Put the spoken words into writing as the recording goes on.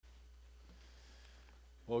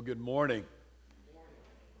Well, good morning.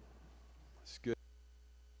 It's good.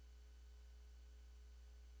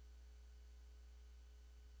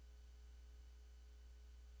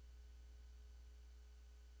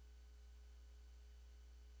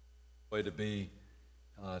 Way to be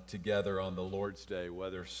together on the Lord's Day,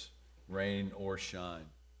 whether it's rain or shine.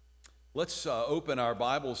 Let's open our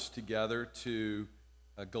Bibles together to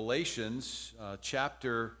Galatians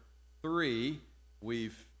chapter 3.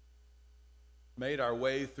 We've made our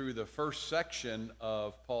way through the first section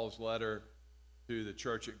of Paul's letter to the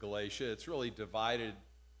church at Galatia. It's really divided,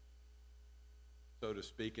 so to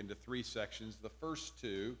speak, into three sections. The first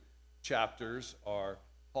two chapters are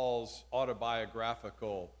Paul's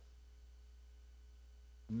autobiographical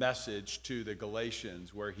message to the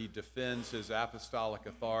Galatians, where he defends his apostolic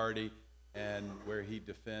authority and where he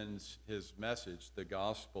defends his message, the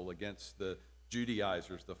gospel, against the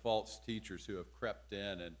Judaizers, the false teachers who have crept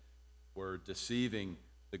in and were deceiving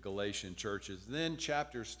the Galatian churches. Then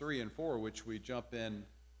chapters 3 and 4, which we jump in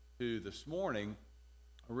to this morning,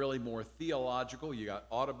 are really more theological. You got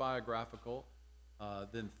autobiographical,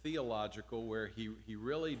 then theological, where he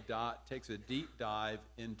really takes a deep dive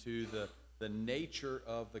into the nature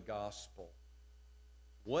of the gospel.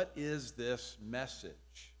 What is this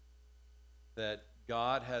message that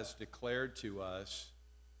God has declared to us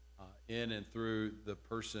in and through the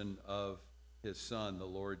person of his Son, the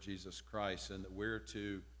Lord Jesus Christ, and that we're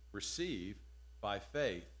to receive by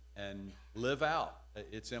faith and live out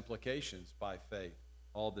its implications by faith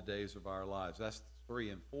all the days of our lives? That's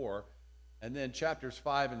 3 and 4. And then chapters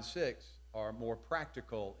 5 and 6 are more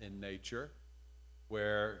practical in nature,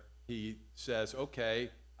 where he says,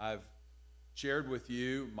 okay, I've shared with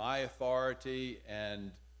you my authority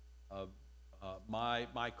and my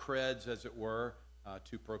creds, as it were,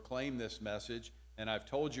 to proclaim this message, and I've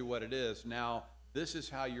told you what it is. Now, this is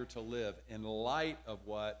how you're to live in light of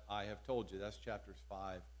what I have told you. That's chapters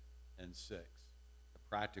 5 and 6, the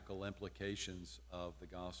practical implications of the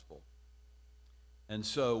gospel. And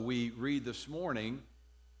so we read this morning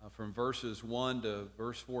from verses 1 to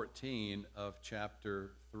verse 14 of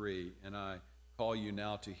chapter 3, and I call you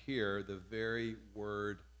now to hear the very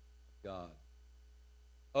word of God.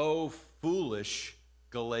 O foolish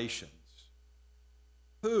Galatians,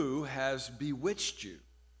 who has bewitched you?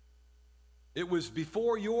 It was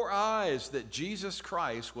before your eyes that Jesus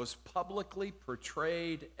Christ was publicly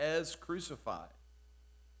portrayed as crucified.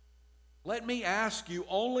 Let me ask you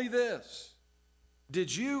only this: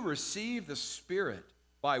 did you receive the Spirit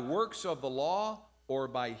by works of the law or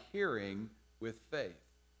by hearing with faith?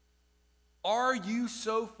 Are you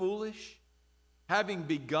so foolish? Having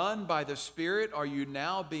begun by the Spirit, are you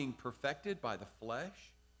now being perfected by the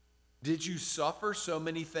flesh? Did you suffer so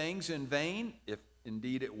many things in vain, if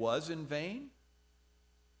indeed it was in vain?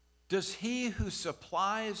 Does he who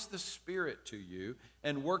supplies the Spirit to you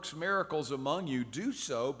and works miracles among you do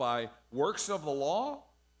so by works of the law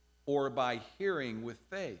or by hearing with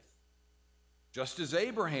faith? Just as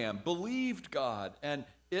Abraham believed God, and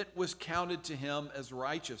it was counted to him as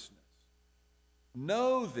righteousness.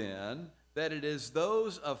 Know then that it is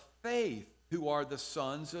those of faith who are the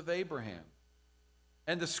sons of Abraham.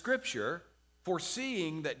 And the Scripture,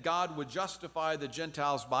 foreseeing that God would justify the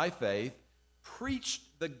Gentiles by faith, preached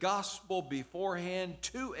the gospel beforehand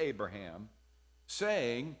to Abraham,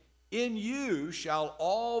 saying, in you shall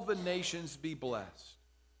all the nations be blessed.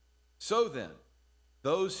 So then,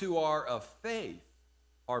 those who are of faith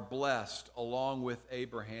are blessed along with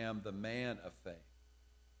Abraham, the man of faith.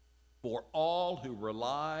 For all who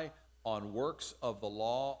rely on works of the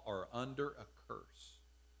law are under a curse.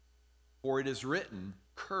 For it is written,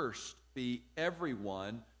 cursed be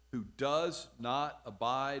everyone who does not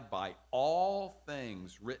abide by all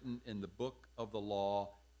things written in the book of the law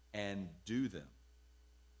and do them.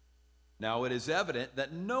 Now it is evident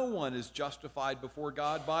that no one is justified before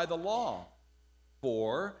God by the law,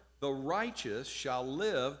 for the righteous shall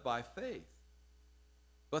live by faith.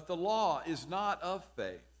 But the law is not of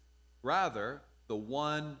faith. Rather, the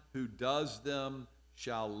one who does them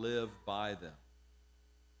shall live by them.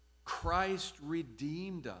 Christ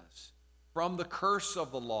redeemed us from the curse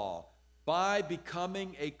of the law by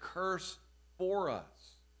becoming a curse for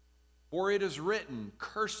us. For it is written,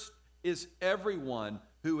 cursed is everyone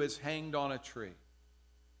who is hanged on a tree,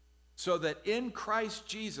 so that in Christ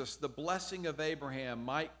Jesus the blessing of Abraham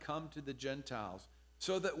might come to the Gentiles,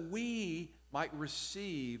 so that we might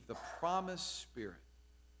receive the promised Spirit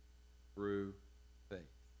through faith.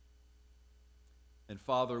 And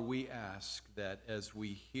Father, we ask that as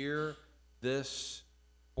we hear this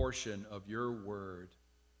portion of your word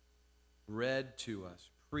read to us,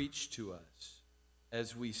 preached to us,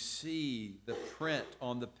 as we see the print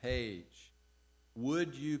on the page,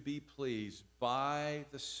 would you be pleased by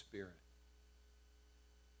the Spirit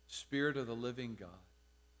of the living God,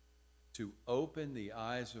 to open the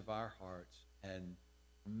eyes of our hearts and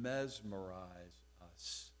mesmerize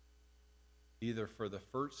us, either for the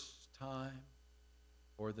first time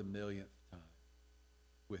or the millionth time,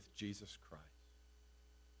 with Jesus Christ.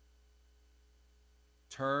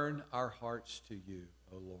 Turn our hearts to you,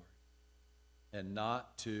 O Lord, and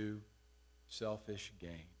not to selfish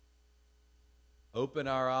gain. Open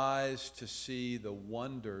our eyes to see the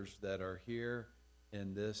wonders that are here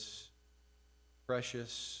in this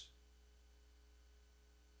precious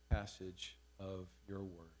passage of your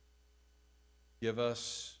word. Give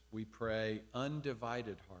us, we pray,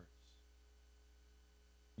 undivided hearts,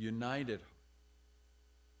 united hearts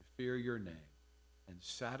to fear your name, and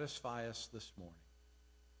satisfy us this morning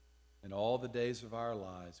and all the days of our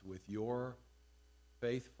lives with your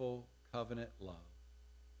faithful covenant love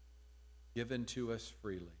given to us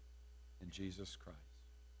freely in Jesus Christ.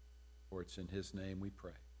 For it's in his name we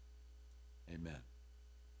pray. Amen.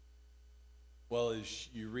 Well, as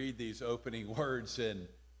you read these opening words in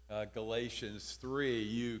Galatians 3,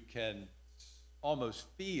 you can almost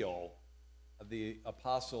feel the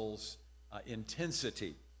apostles'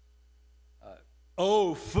 intensity.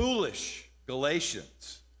 Oh, foolish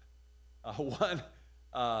Galatians.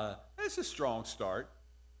 That's a strong start.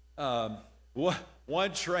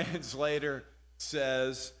 One translator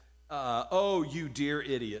says, oh, you dear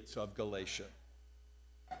idiots of Galatia.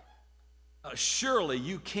 Surely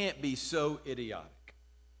you can't be so idiotic.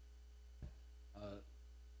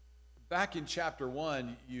 Back in chapter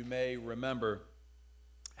 1, you may remember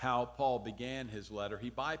how Paul began his letter. He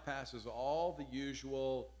bypasses all the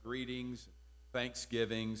usual greetings,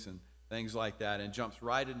 thanksgivings, and things like that, and jumps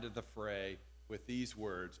right into the fray with these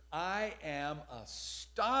words: I am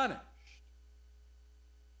astonished.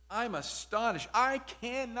 I'm astonished. I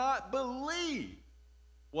cannot believe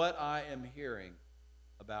what I am hearing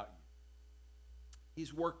about you.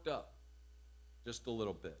 He's worked up just a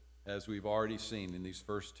little bit, as we've already seen in these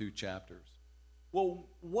first two chapters. Well,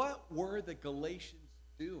 what were the Galatians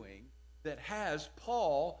doing that has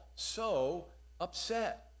Paul so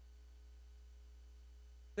upset?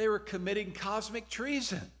 They were committing cosmic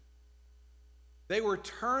treason. They were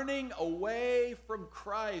turning away from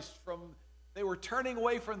Christ, they were turning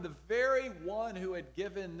away from the very one who had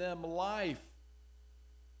given them life,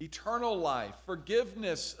 eternal life,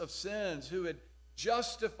 forgiveness of sins, who had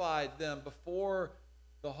justified them before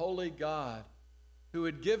the holy God, who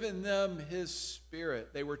had given them his Spirit.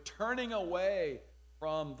 They were turning away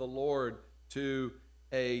from the Lord to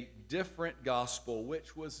a different gospel,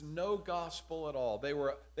 which was no gospel at all.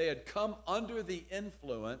 They had come under the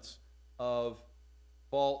influence of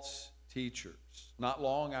false teachers. Not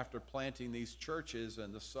long after planting these churches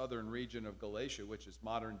in the southern region of Galatia, which is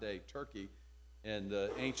modern-day Turkey, in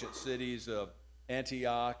the ancient cities of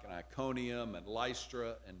Antioch and Iconium and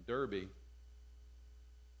Lystra and Derbe,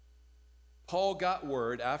 Paul got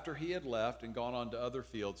word, after he had left and gone on to other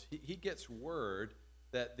fields, he gets word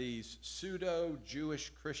that these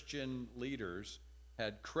pseudo-Jewish Christian leaders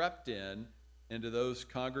had crept into those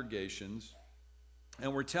congregations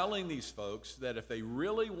and were telling these folks that if they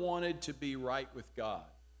really wanted to be right with God,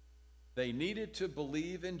 they needed to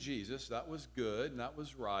believe in Jesus. That was good and that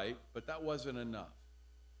was right, but that wasn't enough.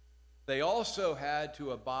 They also had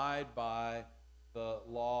to abide by the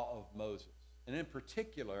law of Moses. And in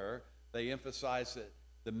particular, they emphasized that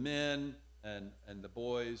the men and the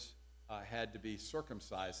boys had to be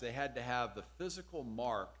circumcised. They had to have the physical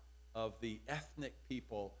mark of the ethnic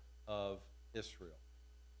people of Israel,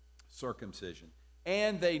 circumcision.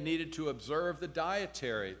 And they needed to observe the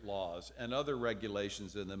dietary laws and other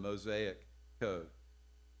regulations in the Mosaic Code.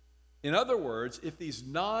 In other words, if these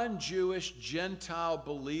non-Jewish Gentile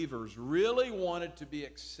believers really wanted to be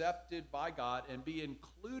accepted by God and be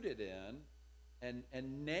included in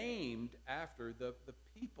and named after the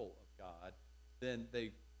people of God, then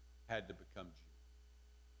they had to become Jews.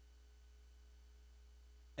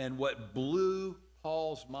 And what blew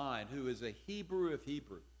Paul's mind, who is a Hebrew of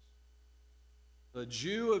Hebrews, the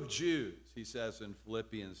Jew of Jews, he says in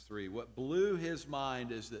Philippians 3, what blew his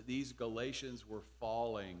mind is that these Galatians were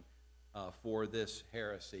falling for this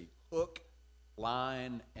heresy, hook,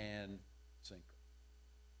 line, and sinker.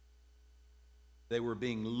 They were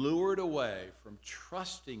being lured away from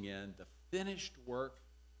trusting in the finished work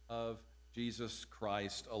of Jesus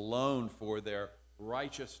Christ alone for their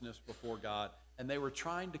righteousness before God, and they were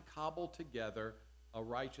trying to cobble together a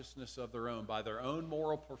righteousness of their own, by their own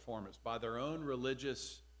moral performance, by their own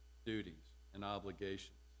religious duties and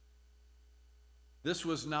obligations. This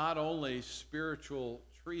was not only spiritual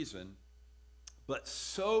treason, but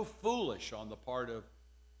so foolish on the part of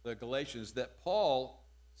the Galatians that Paul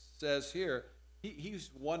says here, he's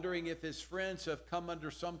wondering if his friends have come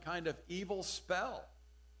under some kind of evil spell.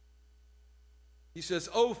 He says,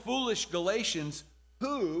 "O foolish Galatians,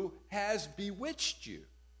 who has bewitched you?"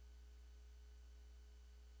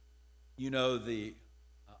 You know the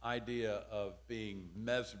idea of being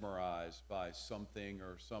mesmerized by something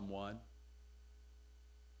or someone.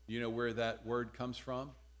 You know where that word comes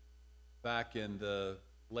from? Back in the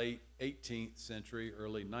late 18th century,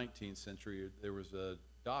 early 19th century, there was a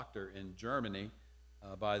doctor in Germany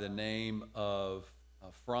by the name of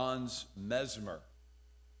Franz Mesmer.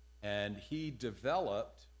 And he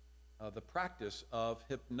developed the practice of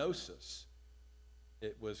hypnosis.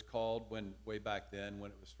 It was called, way back then,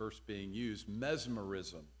 when it was first being used,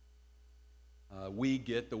 mesmerism. We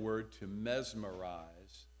get the word to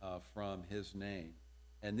mesmerize from his name.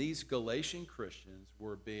 And these Galatian Christians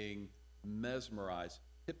were being mesmerized,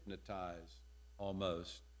 hypnotized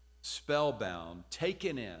almost, spellbound,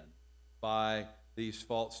 taken in by these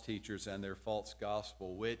false teachers and their false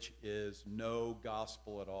gospel, which is no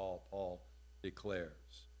gospel at all, Paul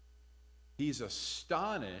declares. He's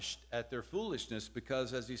astonished at their foolishness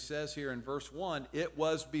because, as he says here in verse 1, it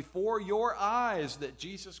was before your eyes that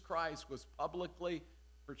Jesus Christ was publicly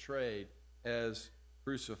portrayed as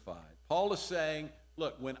crucified. Paul is saying,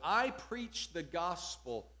 look, when I preached the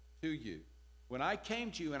gospel to you, when I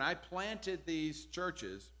came to you and I planted these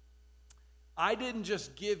churches, I didn't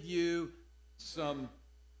just give you some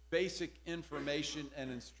basic information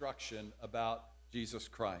and instruction about Jesus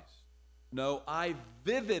Christ. No, I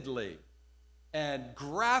vividly and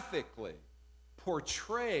graphically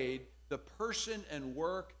portrayed the person and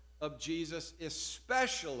work of Jesus,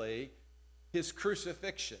 especially his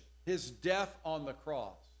crucifixion, his death on the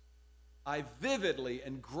cross. I vividly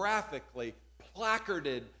and graphically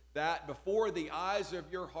placarded that before the eyes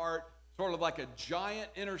of your heart, sort of like a giant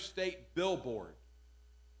interstate billboard,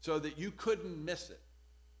 so that you couldn't miss it.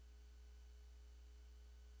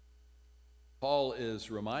 Paul is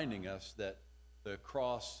reminding us that the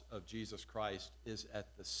cross of Jesus Christ is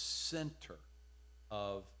at the center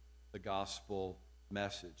of the gospel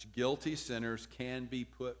message. Guilty sinners can be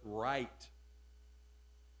put right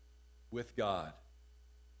with God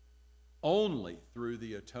only through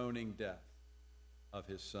the atoning death of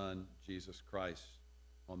his Son, Jesus Christ,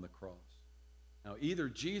 on the cross. Now, either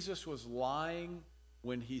Jesus was lying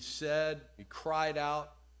when he cried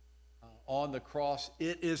out on the cross,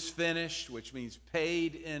 "It is finished," which means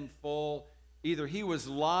paid in full. Either he was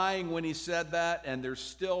lying when he said that, and there's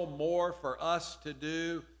still more for us to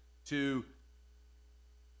do to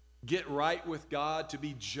get right with God, to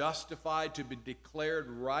be justified, to be declared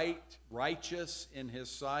righteous in his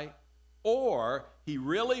sight, or he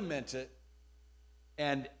really meant it,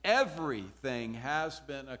 and everything has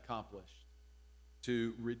been accomplished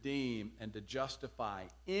to redeem and to justify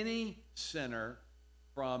any sinner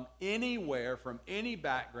from anywhere, from any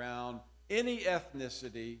background, any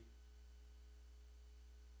ethnicity,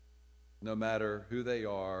 no matter who they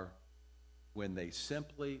are, when they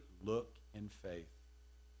simply look in faith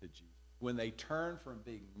to Jesus. When they turn from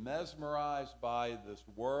being mesmerized by this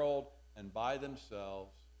world and by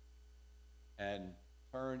themselves and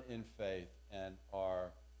turn in faith and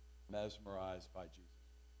are mesmerized by Jesus.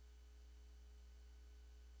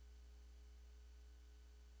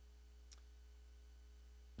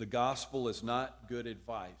 The gospel is not good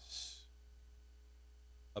advice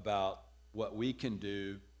about what we can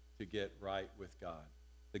do to get right with God.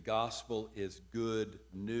 The gospel is good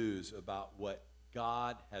news about what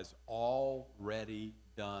God has already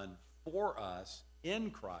done for us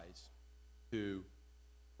in Christ to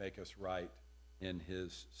make us right in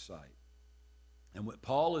his sight. And what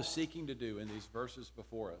Paul is seeking to do in these verses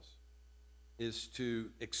before us is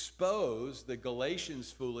to expose the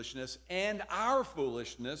Galatians' foolishness and our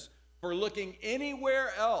foolishness for looking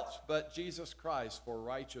anywhere else but Jesus Christ for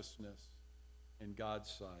righteousness in God's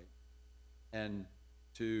sight, and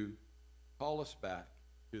to call us back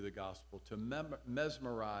to the gospel, to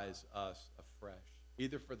mesmerize us afresh,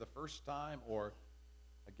 either for the first time or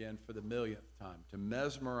again for the millionth time, to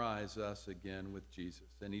mesmerize us again with Jesus.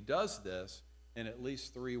 And he does this in at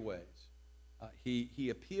least three ways. He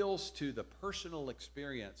appeals to the personal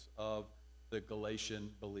experience of the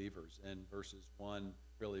Galatian believers in verse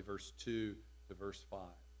 2 to verse 5.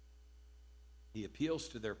 He appeals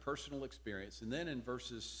to their personal experience. And then in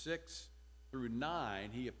verses 6 through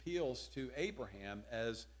 9, he appeals to Abraham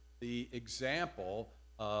as the example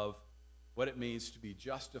of what it means to be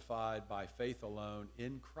justified by faith alone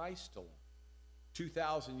in Christ alone,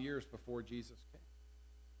 2,000 years before Jesus came.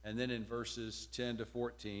 And then in verses 10 to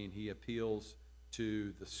 14, he appeals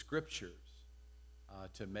to the Scriptures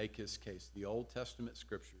to make his case, the Old Testament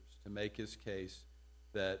Scriptures, to make his case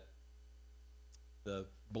that the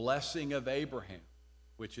blessing of Abraham,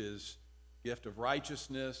 which is gift of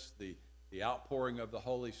righteousness, the outpouring of the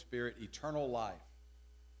Holy Spirit, eternal life,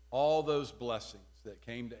 all those blessings that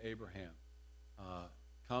came to Abraham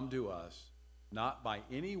come to us not by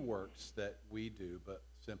any works that we do, but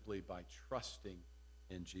simply by trusting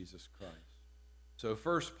in Jesus Christ. So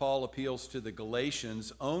first, Paul appeals to the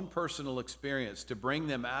Galatians' own personal experience to bring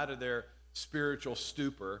them out of their spiritual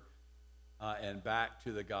stupor and back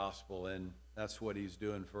to the gospel, and that's what he's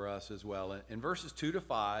doing for us as well. In verses 2 to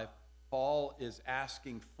 5, Paul is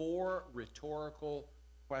asking 4 rhetorical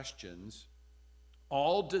questions,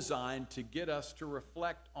 all designed to get us to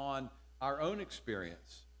reflect on our own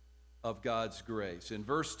experience of God's grace. In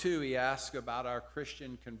verse 2, he asks about our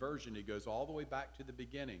Christian conversion. He goes all the way back to the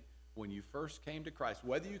beginning. When you first came to Christ,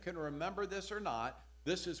 whether you can remember this or not,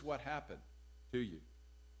 this is what happened to you.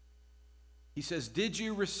 He says, did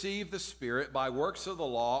you receive the Spirit by works of the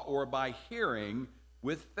law or by hearing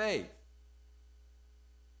with faith?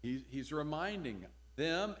 He's reminding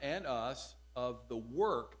them and us of the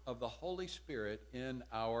work of the Holy Spirit in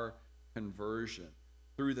our conversion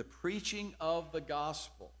through the preaching of the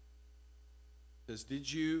gospel. He says,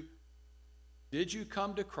 did you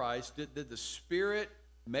come to Christ? Did the Spirit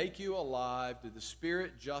make you alive? Did the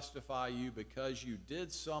Spirit justify you because you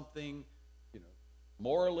did something,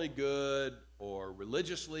 morally good or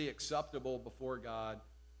religiously acceptable before God?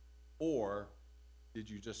 Or did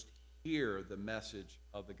you just hear the message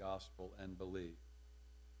of the gospel and believe?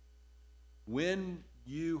 When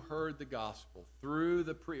you heard the gospel through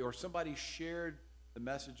or somebody shared the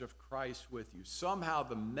message of Christ with you, somehow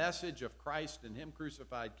the message of Christ and Him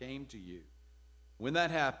crucified came to you. When that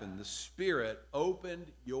happened, the Spirit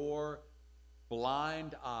opened your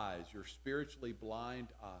blind eyes, your spiritually blind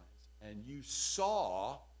eyes, and you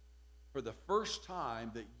saw for the first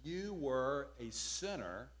time that you were a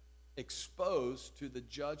sinner exposed to the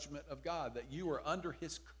judgment of God, that you were under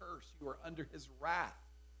His curse, you were under His wrath,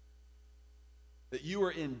 that you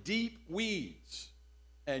were in deep weeds,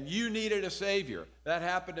 and you needed a Savior. That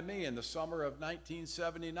happened to me in the summer of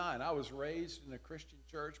 1979. I was raised in a Christian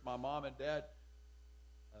church. My mom and dad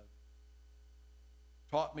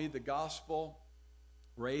taught me the gospel,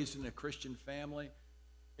 raised in a Christian family.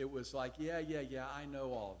 It was like, yeah, I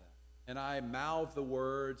know all that. And I mouthed the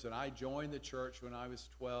words, and I joined the church when I was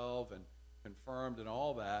 12 and confirmed and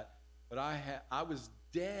all that. But I was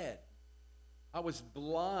dead. I was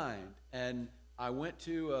blind. And I went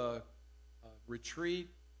to a retreat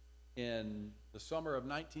in the summer of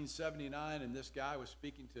 1979, and this guy was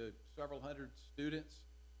speaking to several hundred students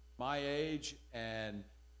my age and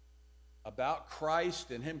about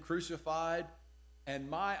Christ and Him crucified, and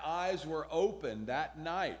my eyes were open that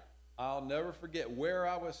night. I'll never forget where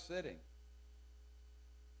I was sitting.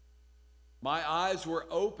 My eyes were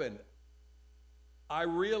open. I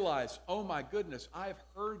realized, oh my goodness, I've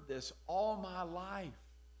heard this all my life.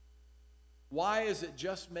 Why is it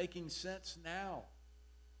just making sense now?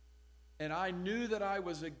 And I knew that I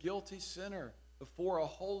was a guilty sinner before a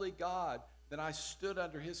holy God, that I stood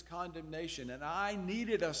under His condemnation, and I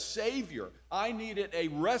needed a Savior. I needed a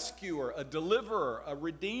rescuer, a deliverer, a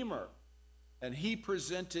redeemer. And He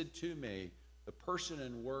presented to me the person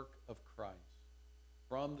and work of Christ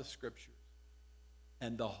from the Scriptures.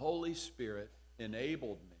 And the Holy Spirit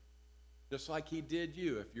enabled me, just like He did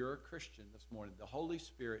you. If you're a Christian this morning, the Holy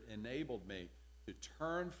Spirit enabled me to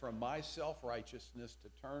turn from my self-righteousness, to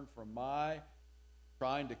turn from my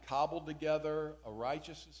trying to cobble together a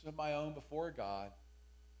righteousness of my own before God,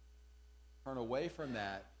 turn away from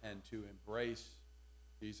that and to embrace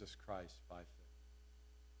Jesus Christ by faith.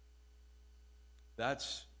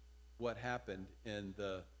 That's what happened in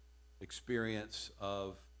the experience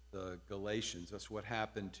of the Galatians. That's what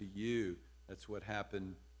happened to you. That's what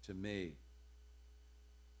happened to me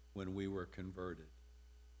when we were converted.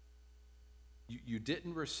 You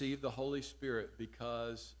didn't receive the Holy Spirit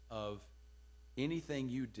because of anything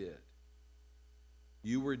you did.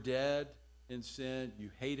 You were dead in sin. You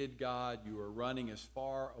hated God. You were running as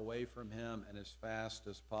far away from Him and as fast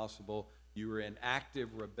as possible. You were in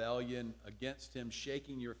active rebellion against Him,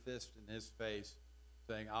 shaking your fist in His face,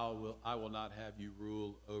 saying, I will not have you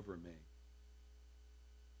rule over me.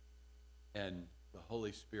 And the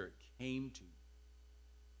Holy Spirit came to you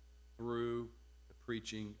through the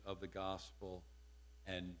preaching of the gospel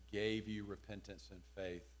and gave you repentance and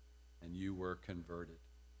faith, and you were converted.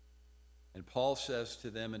 And Paul says to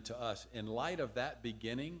them and to us, in light of that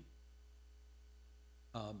beginning,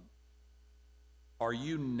 Are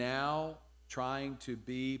you now trying to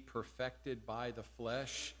be perfected by the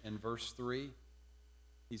flesh? In verse 3,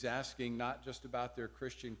 he's asking not just about their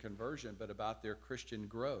Christian conversion, but about their Christian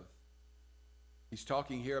growth. He's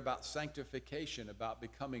talking here about sanctification, about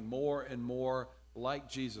becoming more and more like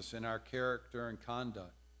Jesus in our character and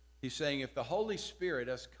conduct. He's saying if the Holy Spirit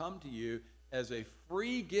has come to you as a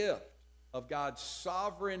free gift of God's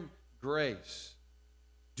sovereign grace,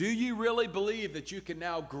 do you really believe that you can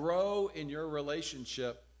now grow in your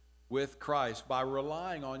relationship with Christ by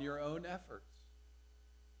relying on your own efforts?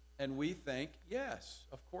 And we think, yes,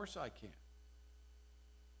 of course I can.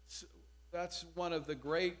 So that's one of the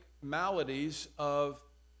great maladies of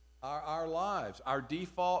our lives. Our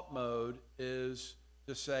default mode is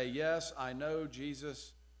to say, yes, I know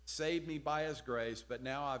Jesus saved me by his grace, but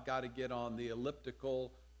now I've got to get on the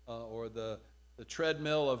elliptical or the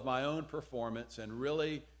treadmill of my own performance and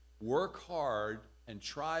really work hard and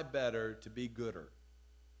try better to be gooder.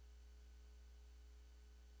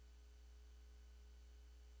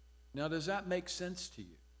 Now, does that make sense to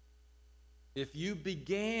you? If you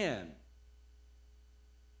began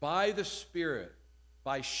by the Spirit,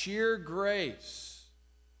 by sheer grace,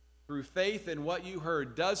 through faith in what you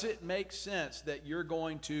heard, does it make sense that you're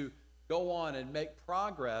going to go on and make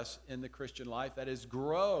progress in the Christian life? That is,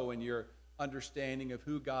 grow in your understanding of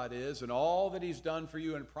who God is and all that he's done for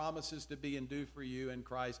you and promises to be and do for you in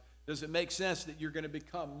Christ? Does it make sense that you're going to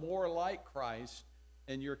become more like Christ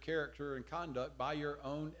in your character and conduct by your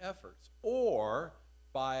own efforts, or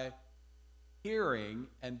by hearing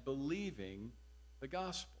and believing the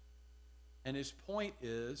gospel? And his point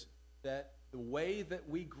is that the way that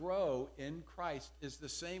we grow in Christ is the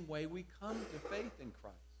same way we come to faith in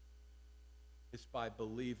Christ. It's by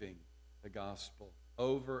believing the gospel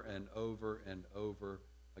over and over and over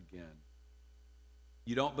again.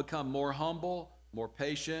 You don't become more humble, more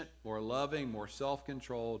patient, more loving, more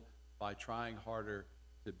self-controlled by trying harder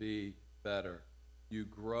to be better. You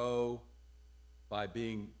grow by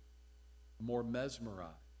being more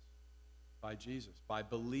mesmerized by Jesus, by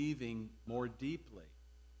believing more deeply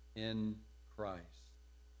in Christ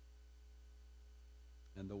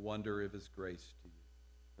and the wonder of his grace to you.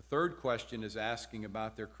 The third question is asking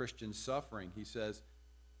about their Christian suffering. He says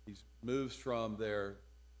he moves from their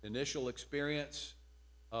initial experience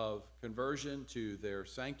of conversion to their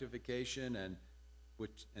sanctification,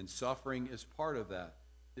 and suffering is part of that.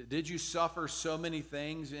 Did you suffer so many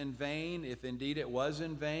things in vain, if indeed it was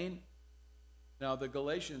in vain? Now, the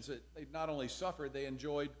Galatians, they not only suffered, they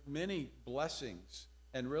enjoyed many blessings.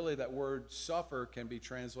 And really that word suffer can be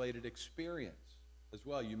translated experience as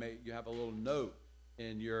well. You have a little note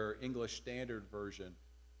in your English Standard Version.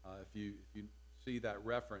 If you see that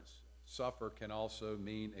reference, suffer can also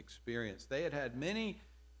mean experience. They had many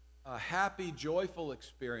happy, joyful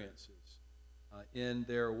experiences in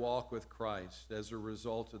their walk with Christ as a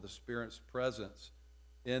result of the Spirit's presence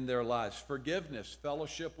in their lives. Forgiveness,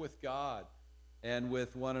 fellowship with God and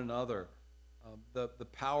with one another, the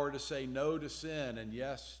power to say no to sin and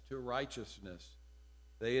yes to righteousness.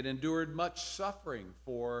 They had endured much suffering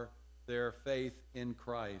for their faith in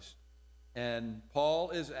Christ. And Paul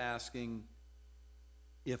is asking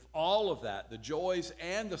if all of that, the joys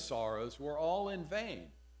and the sorrows, were all in vain.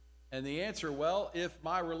 And the answer, well, if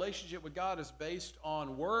my relationship with God is based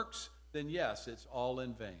on works, then yes, it's all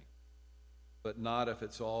in vain. But not if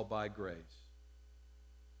it's all by grace.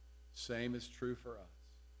 Same is true for us.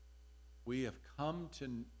 We have come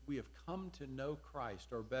to know Christ,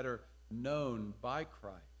 or better, known by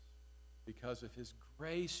Christ, because of his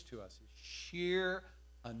grace to us, his sheer,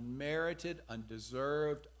 unmerited,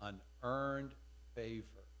 undeserved, unearned favor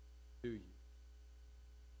to you.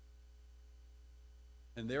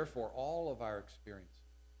 And therefore, all of our experiences,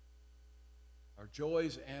 our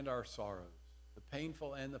joys and our sorrows, the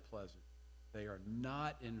painful and the pleasant, they are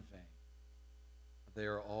not in vain. They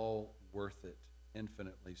are all worth it,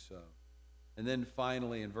 infinitely so. And then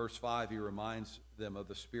finally, in verse 5, he reminds them of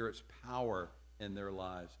the Spirit's power in their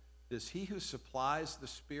lives. Does he who supplies the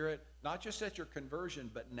Spirit, not just at your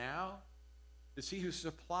conversion, but now? Does he who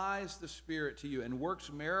supplies the Spirit to you and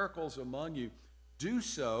works miracles among you do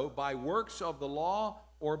so by works of the law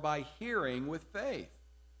or by hearing with faith?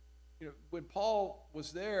 You know, when Paul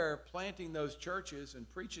was there planting those churches and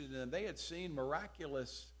preaching to them, they had seen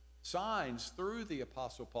miraculous signs through the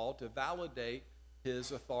Apostle Paul to validate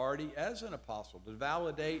his authority as an apostle, to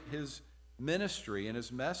validate his ministry and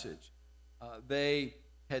his message. They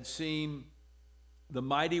had seen the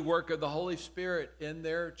mighty work of the Holy Spirit in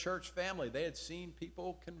their church family. They had seen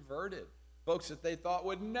people converted, folks that they thought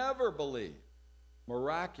would never believe,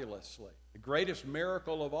 miraculously. The greatest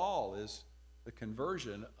miracle of all is the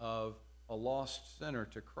conversion of a lost sinner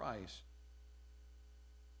to Christ.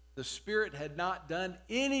 The Spirit had not done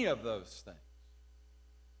any of those things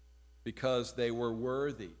because they were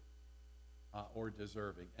worthy or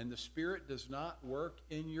deserving. And the Spirit does not work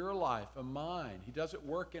in your life and mine. He doesn't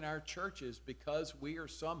work in our churches because we are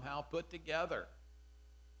somehow put together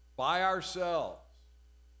by ourselves.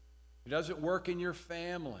 He doesn't work in your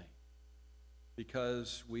family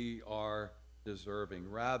because we are deserving.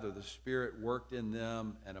 Rather, the Spirit worked in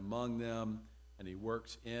them and among them, and He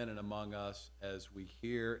works in and among us as we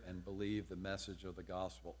hear and believe the message of the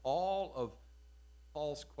gospel. All of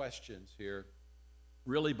Paul's questions here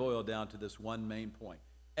really boil down to this one main point.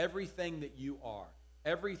 Everything that you are,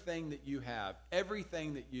 everything that you have,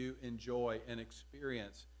 everything that you enjoy and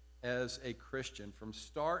experience as a Christian from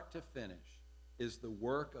start to finish is the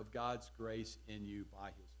work of God's grace in you by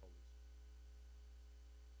His Holy Spirit.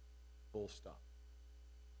 Full stop.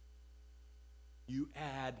 You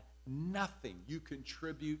add nothing. You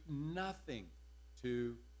contribute nothing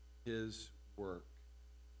to His work.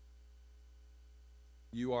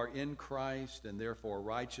 You are in Christ and therefore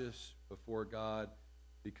righteous before God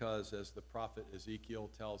because, as the prophet Ezekiel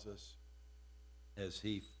tells us, as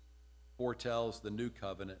he foretells the new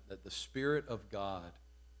covenant, that the Spirit of God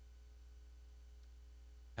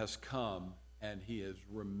has come and He has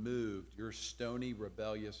removed your stony,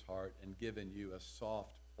 rebellious heart and given you a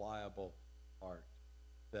soft, pliable heart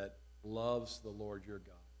that loves the Lord your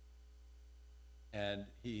God. And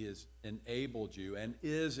He has enabled you and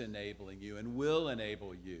is enabling you and will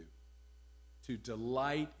enable you to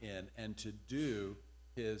delight in and to do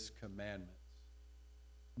His commandments.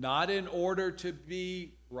 Not in order to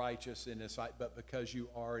be righteous in His sight, but because you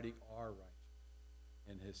already are righteous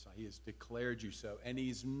in His sight. He has declared you so, and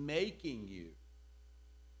He's making you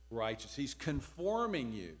righteous. He's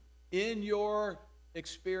conforming you in your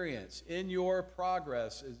experience, in your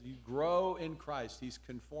progress as you grow in Christ. He's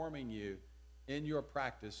conforming you in your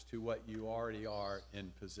practice to what you already are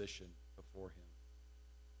in position before Him.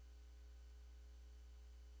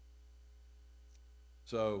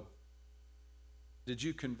 So, did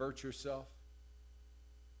you convert yourself?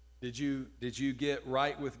 Did you get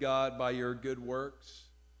right with God by your good works?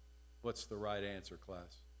 What's the right answer,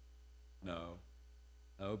 class? No.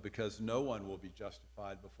 No, because no one will be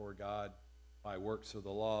justified before God by works of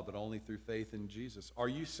the law, but only through faith in Jesus. Are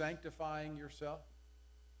you sanctifying yourself?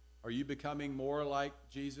 Are you becoming more like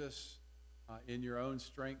Jesus in your own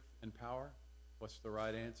strength and power? What's the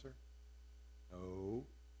right answer? No.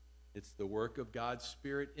 It's the work of God's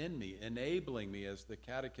Spirit in me, enabling me, as the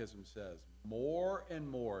Catechism says, more and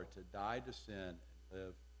more to die to sin and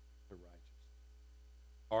live to righteousness.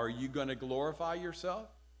 Are you going to glorify yourself?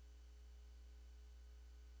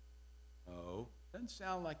 No. Doesn't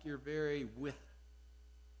sound like you're very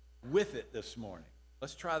with it this morning.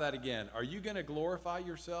 Let's try that again. Are you going to glorify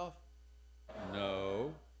yourself?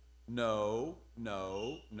 No, no,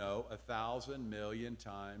 no, no. 1,000 million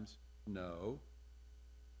times no.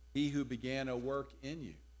 He who began a work in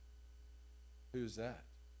you. Who's that?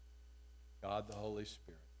 God the Holy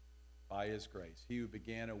Spirit. By His grace. He who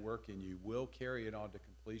began a work in you will carry it on to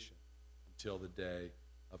completion until the day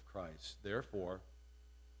of Christ. Therefore,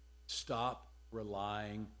 stop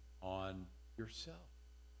relying on yourself.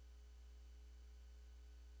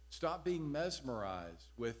 Stop being mesmerized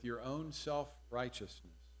with your own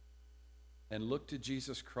self-righteousness and look to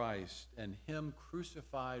Jesus Christ and Him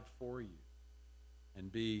crucified for you and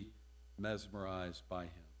be mesmerized by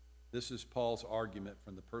Him. This is Paul's argument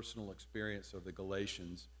from the personal experience of the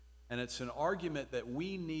Galatians, and it's an argument that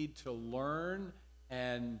we need to learn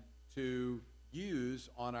and to use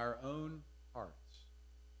on our own hearts.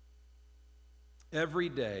 Every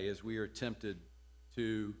day as we are tempted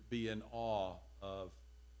to be in awe of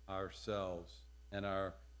ourselves and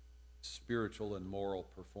our spiritual and moral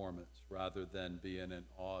performance rather than being in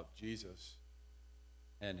awe of Jesus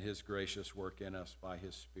and His gracious work in us by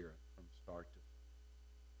His Spirit from start to finish.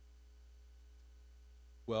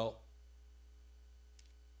 Well,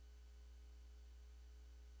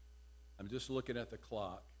 I'm just looking at the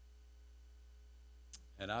clock,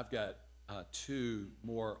 and I've got two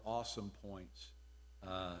more awesome points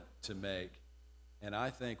to make, and I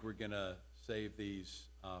think we're going to save these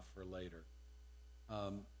for later.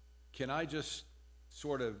 Can I just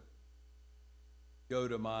sort of go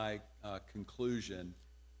to my conclusion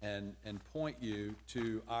and point you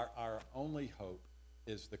to our only hope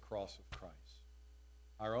is the cross of Christ.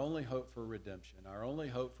 Our only hope for redemption, our only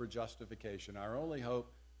hope for justification, our only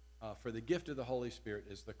hope for the gift of the Holy Spirit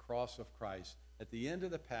is the cross of Christ. At the end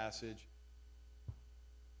of the passage,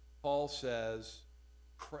 Paul says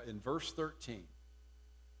in verse 13,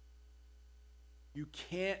 you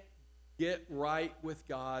can't get right with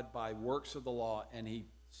God by works of the law. And he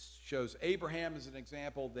shows Abraham as an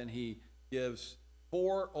example. Then he gives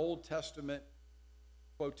 4 Old Testament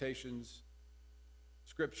quotations,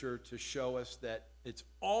 scripture, to show us that it's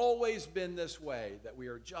always been this way, that we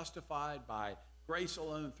are justified by grace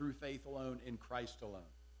alone, through faith alone, in Christ alone.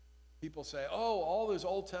 People say, oh, all those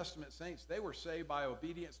Old Testament saints, they were saved by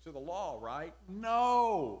obedience to the law, right?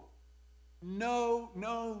 No. No,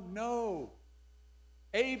 no, no.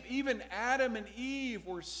 Even Adam and Eve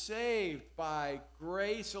were saved by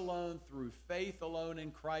grace alone, through faith alone,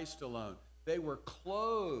 in Christ alone. They were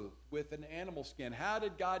clothed with an animal skin. How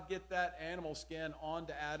did God get that animal skin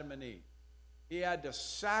onto Adam and Eve? He had to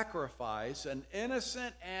sacrifice an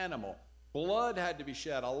innocent animal. Blood had to be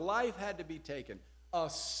shed. A life had to be taken. A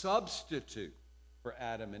substitute for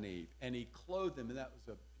Adam and Eve. And he clothed them. And that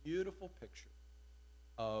was a beautiful picture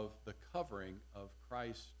of the covering of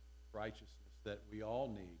Christ's righteousness that we all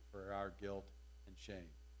need for our guilt and shame.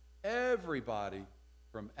 Everybody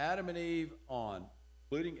from Adam and Eve on,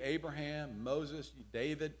 including Abraham, Moses,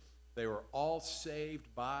 David, they were all saved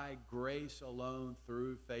by grace alone,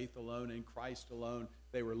 through faith alone, in Christ alone.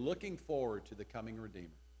 They were looking forward to the coming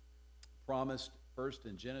Redeemer, promised first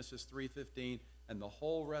in Genesis 3:15, and the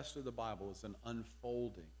whole rest of the Bible is an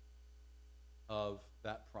unfolding of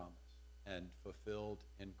that promise and fulfilled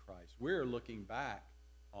in Christ. We're looking back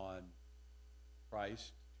on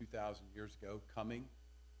Christ 2,000 years ago, coming,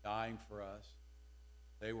 dying for us.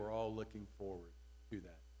 They were all looking forward to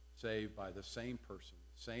that, saved by the same person,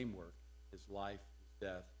 the same work, his life, his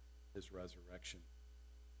death, his resurrection.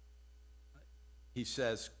 He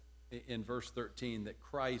says in verse 13 that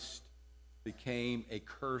Christ became a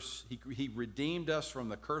curse. He redeemed us from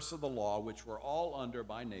the curse of the law, which we're all under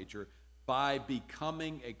by nature, by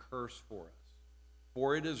becoming a curse for us.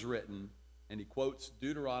 For it is written, and he quotes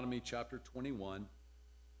Deuteronomy chapter 21,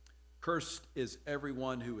 cursed is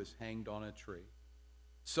everyone who is hanged on a tree,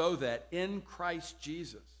 so that in Christ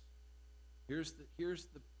Jesus, here's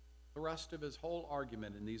the thrust of his whole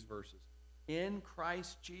argument in these verses. In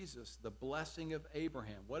Christ Jesus, the blessing of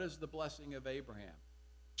Abraham. What is the blessing of Abraham?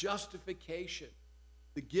 Justification,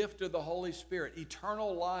 the gift of the Holy Spirit,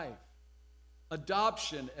 eternal life,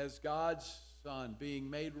 adoption as God's son, being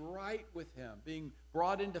made right with him, being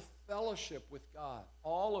brought into fellowship with God.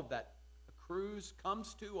 All of that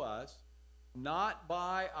comes to us not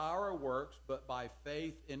by our works, but by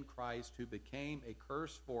faith in Christ, who became a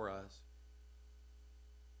curse for us.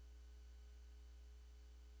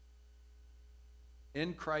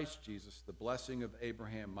 In Christ Jesus, the blessing of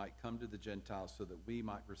Abraham might come to the Gentiles so that we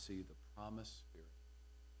might receive the promised Spirit.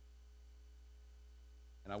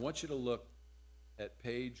 And I want you to look at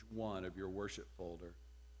page 1 of your worship folder,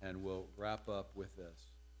 and we'll wrap up with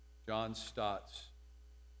this. John Stott's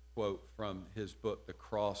quote from his book, The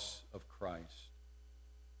Cross of Christ.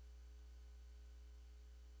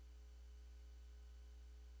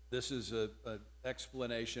 This is an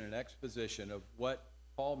explanation, an exposition of what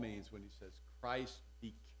Paul means when he says Christ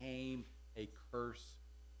became a curse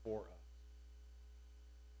for us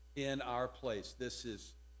in our place. This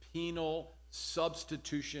is penal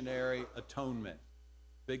substitutionary atonement.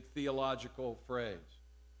 Big theological phrase.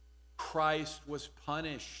 Christ was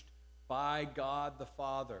punished by God the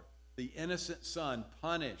Father. The innocent Son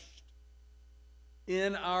punished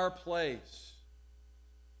in our place.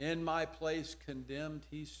 In my place condemned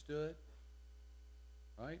he stood.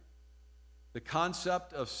 Right? The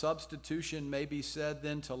concept of substitution may be said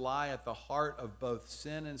then to lie at the heart of both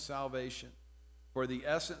sin and salvation. For the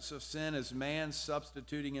essence of sin is man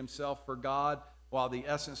substituting himself for God, while the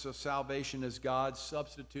essence of salvation is God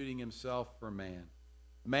substituting himself for man.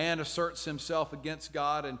 Man asserts himself against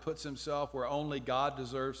God and puts himself where only God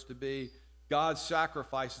deserves to be. God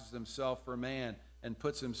sacrifices himself for man and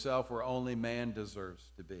puts himself where only man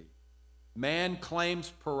deserves to be. Man claims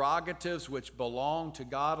prerogatives which belong to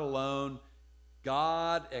God alone.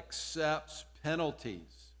 God accepts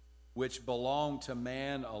penalties which belong to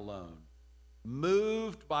man alone.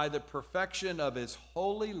 Moved by the perfection of his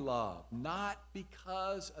holy love, not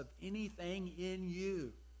because of anything in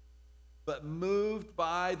you, but moved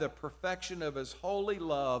by the perfection of his holy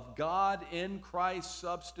love, God in Christ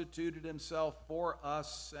substituted himself for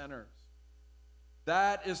us sinners.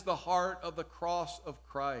 That is the heart of the cross of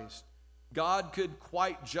Christ. God could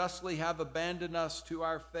quite justly have abandoned us to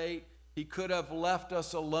our fate. He could have left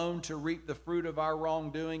us alone to reap the fruit of our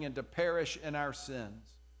wrongdoing and to perish in our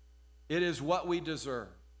sins. It is what we deserve.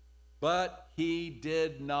 But he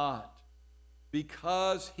did not.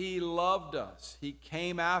 Because he loved us, he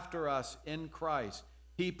came after us in Christ.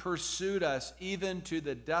 He pursued us even to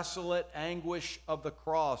the desolate anguish of the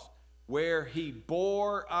cross, where he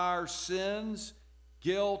bore our sins,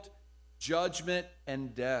 guilt, judgment,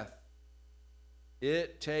 and death.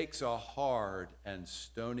 It takes a hard and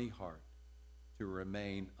stony heart to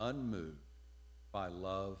remain unmoved by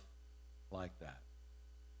love like that.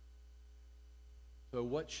 So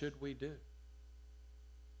what should we do?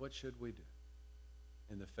 What should we do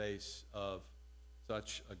in the face of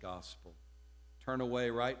such a gospel? Turn away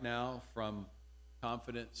right now from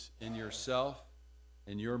confidence in yourself,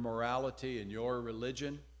 in your morality, in your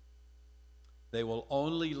religion. They will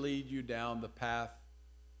only lead you down the path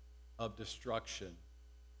of destruction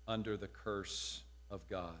under the curse of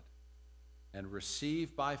God. And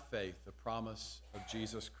receive by faith the promise of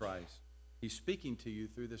Jesus Christ. He's speaking to you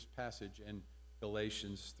through this passage in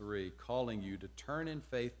Galatians 3, calling you to turn in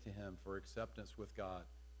faith to him for acceptance with God,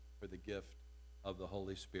 for the gift of the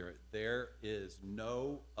Holy Spirit. There is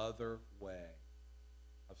no other way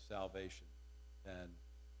of salvation than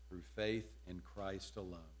through faith in Christ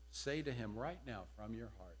alone. Say to him right now from your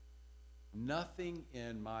heart, nothing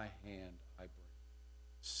in my hand I bring.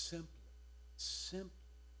 Simply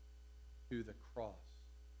to the cross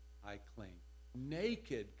I cling.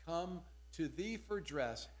 Naked, come to thee for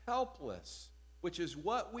dress, helpless, which is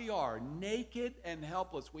what we are, naked and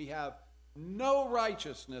helpless. We have no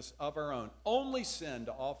righteousness of our own, only sin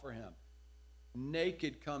to offer him.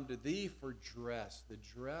 Naked, come to thee for dress, the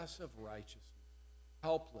dress of righteousness.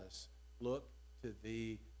 Helpless, look to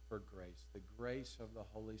thee for grace, the grace of the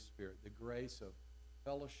Holy Spirit, the grace of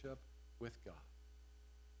fellowship with God.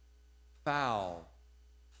 Foul,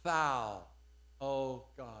 oh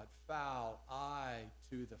God, foul I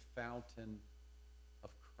to the fountain of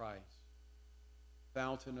Christ,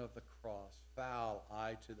 fountain of the cross, foul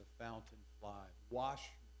I to the fountain fly. Wash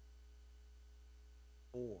me,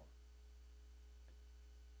 for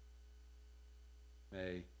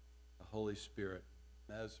may the Holy Spirit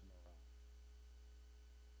mesmerize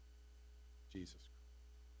Jesus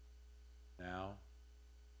Christ. Now,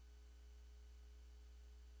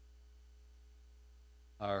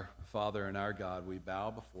 our Father and our God, we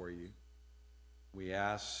bow before you. We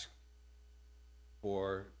ask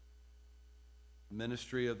for the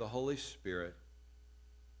ministry of the Holy Spirit,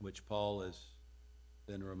 which Paul has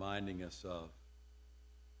been reminding us of.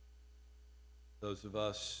 Those of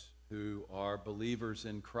us who are believers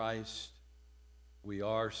in Christ, we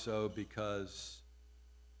are so because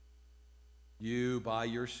you, by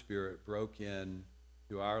your Spirit, broke in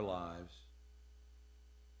to our lives.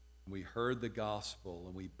 We heard the gospel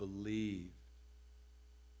and we believed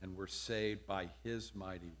and were saved by his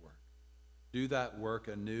mighty work. Do that work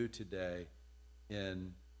anew today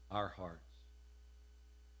in our hearts.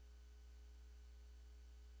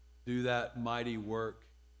 Do that mighty work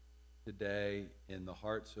today in the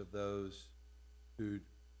hearts of those who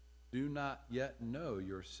do not yet know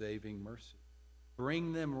your saving mercy.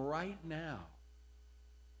 Bring them right now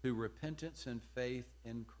to repentance and faith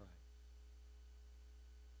in Christ.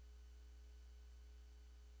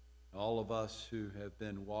 All of us who have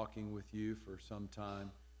been walking with you for some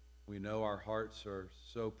time, we know our hearts are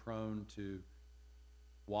so prone to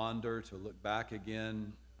wander, to look back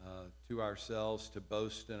again to ourselves, to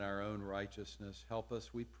boast in our own righteousness. Help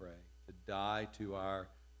us, we pray, to die to our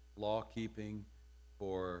law-keeping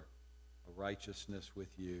for a righteousness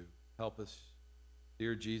with you. Help us,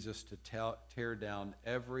 dear Jesus, to tear down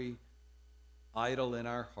every idol in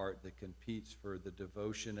our heart that competes for the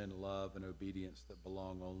devotion and love and obedience that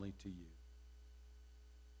belong only to you.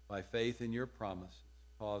 By faith in your promises,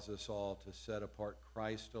 cause us all to set apart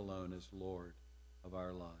Christ alone as Lord of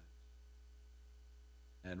our lives.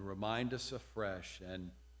 And remind us afresh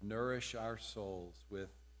and nourish our souls with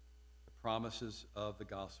the promises of the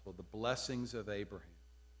gospel, the blessings of Abraham,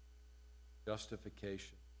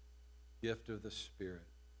 justification, gift of the Spirit,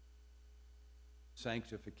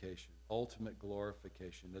 sanctification, ultimate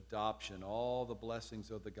glorification, adoption, all the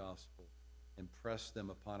blessings of the gospel. Impress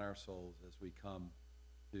them upon our souls as we come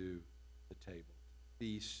to the table.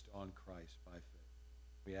 Feast on Christ by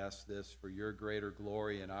faith. We ask this for your greater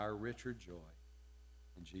glory and our richer joy.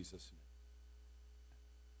 In Jesus' name.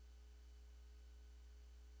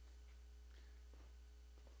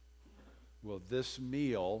 Well, this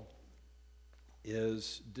meal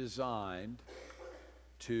is designed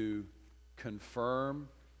to confirm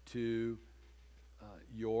to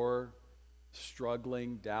your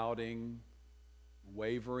struggling, doubting,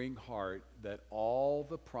 wavering heart that all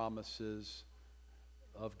the promises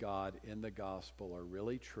of God in the gospel are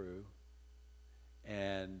really true,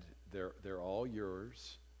 and they're all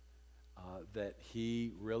yours, that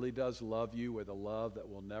he really does love you with a love that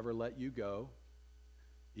will never let you go.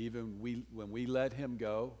 Even when we let him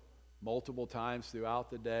go, multiple times throughout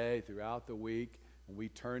the day, throughout the week, when we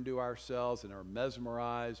turn to ourselves and are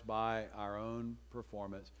mesmerized by our own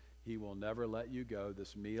performance, He will never let you go.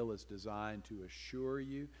 This meal is designed to assure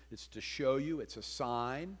you. It's to show you. It's a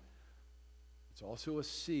sign. It's also a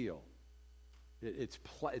seal.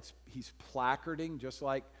 He's placarding, just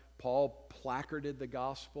like Paul placarded the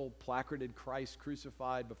gospel, placarded Christ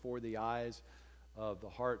crucified before the eyes of the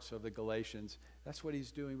hearts of the Galatians. That's what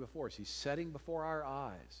he's doing before us. He's setting before our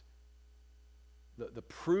eyes the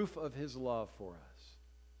proof of his love for us.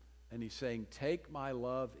 And he's saying, take my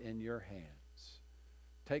love in your hands.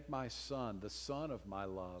 Take my son, the son of my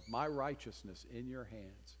love, my righteousness in your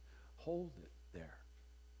hands. Hold it there.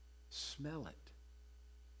 Smell it.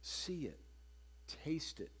 See it.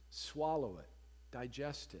 Taste it. Swallow it.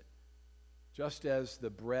 Digest it. Just as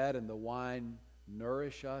the bread and the wine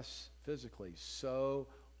nourish us physically, so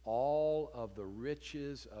all of the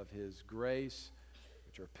riches of his grace,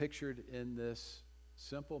 which are pictured in this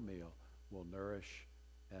simple meal, will nourish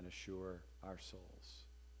and assure our souls.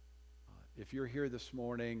 If you're here this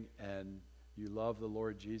morning and you love the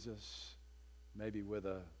Lord Jesus, maybe with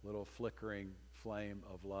a little flickering flame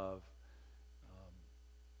of love,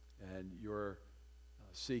 and you're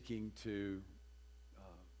seeking to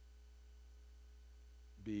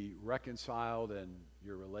be reconciled in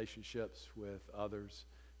your relationships with others,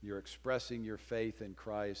 you're expressing your faith in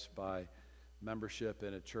Christ by membership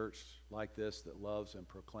in a church like this that loves and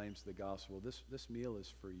proclaims the gospel, this meal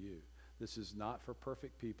is for you. This is not for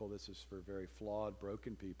perfect people. This is for very flawed,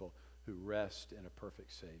 broken people who rest in a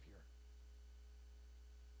perfect Savior.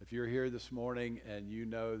 If you're here this morning and you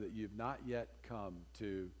know that you've not yet come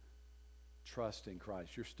to trust in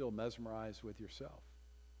Christ, you're still mesmerized with yourself,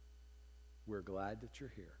 we're glad that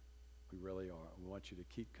you're here. We really are. We want you to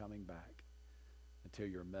keep coming back until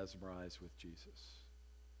you're mesmerized with Jesus.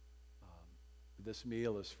 This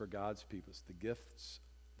meal is for God's people. It's the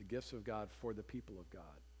gifts of God for the people of God.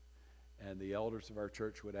 And the elders of our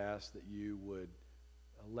church would ask that you would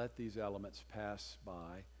let these elements pass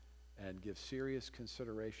by and give serious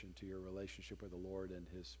consideration to your relationship with the Lord and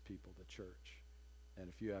his people, the church. And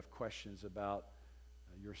if you have questions about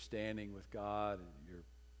your standing with God and your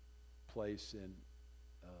place in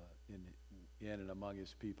and among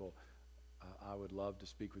his people, I would love to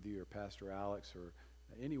speak with you, or Pastor Alex, or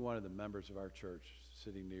any one of the members of our church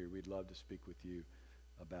sitting near. We'd love to speak with you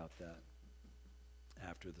about that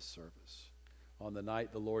after the service. On the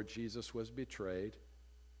night the Lord Jesus was betrayed,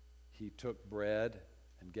 he took bread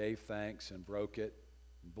and gave thanks and broke it,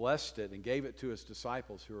 and blessed it, and gave it to his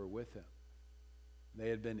disciples who were with him. They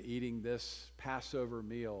had been eating this Passover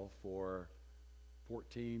meal for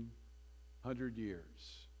 1,400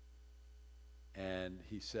 years. And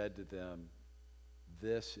he said to them,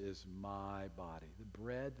 this is my body. The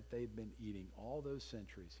bread that they'd been eating all those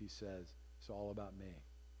centuries, he says, it's all about me.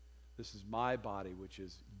 This is my body, which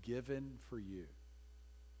is given for you.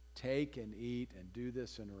 Take and eat and do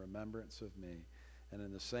this in remembrance of me. And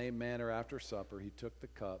in the same manner after supper, he took the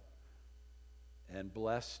cup and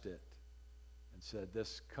blessed it and said,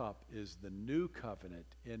 this cup is the new covenant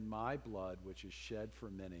in my blood, which is shed for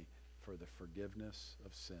many for the forgiveness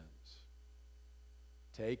of sins.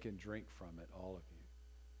 Take and drink from it, all of you.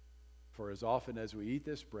 For as often as we eat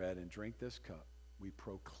this bread and drink this cup, we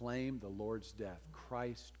proclaim the Lord's death,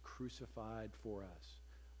 Christ crucified for us,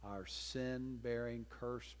 our sin-bearing,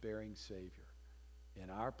 curse-bearing Savior, in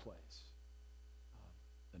our place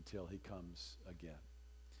until he comes again,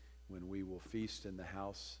 when we will feast in the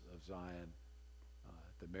house of Zion,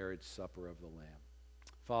 the marriage supper of the Lamb.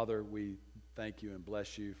 Father, we thank you and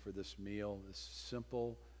bless you for this meal, this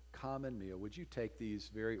simple, common meal. Would you take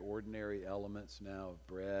these very ordinary elements now of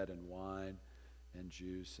bread and wine and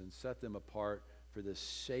juice and set them apart for this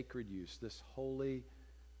sacred use, this holy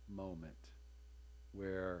moment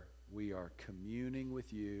where we are communing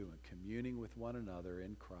with you and communing with one another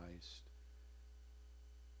in Christ.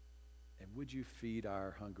 And would you feed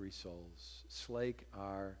our hungry souls, slake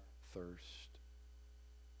our thirst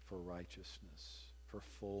for righteousness, for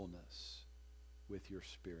fullness with your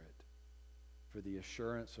Spirit, for the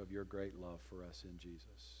assurance of your great love for us in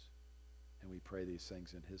Jesus. And we pray these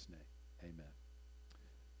things in his name. Amen.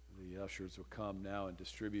 The ushers will come now and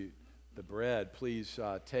distribute the bread. Please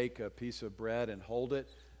take a piece of bread and hold it,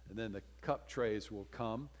 and then the cup trays will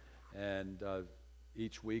come. And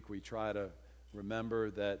each week we try to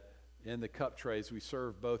remember that in the cup trays we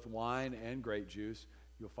serve both wine and grape juice.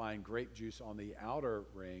 You'll find grape juice on the outer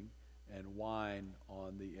ring and wine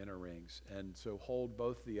on the inner rings. And so hold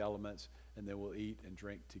both the elements, and then we'll eat and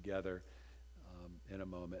drink together in a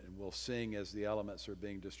moment. And we'll sing as the elements are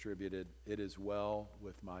being distributed, "It is well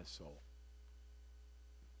with my soul."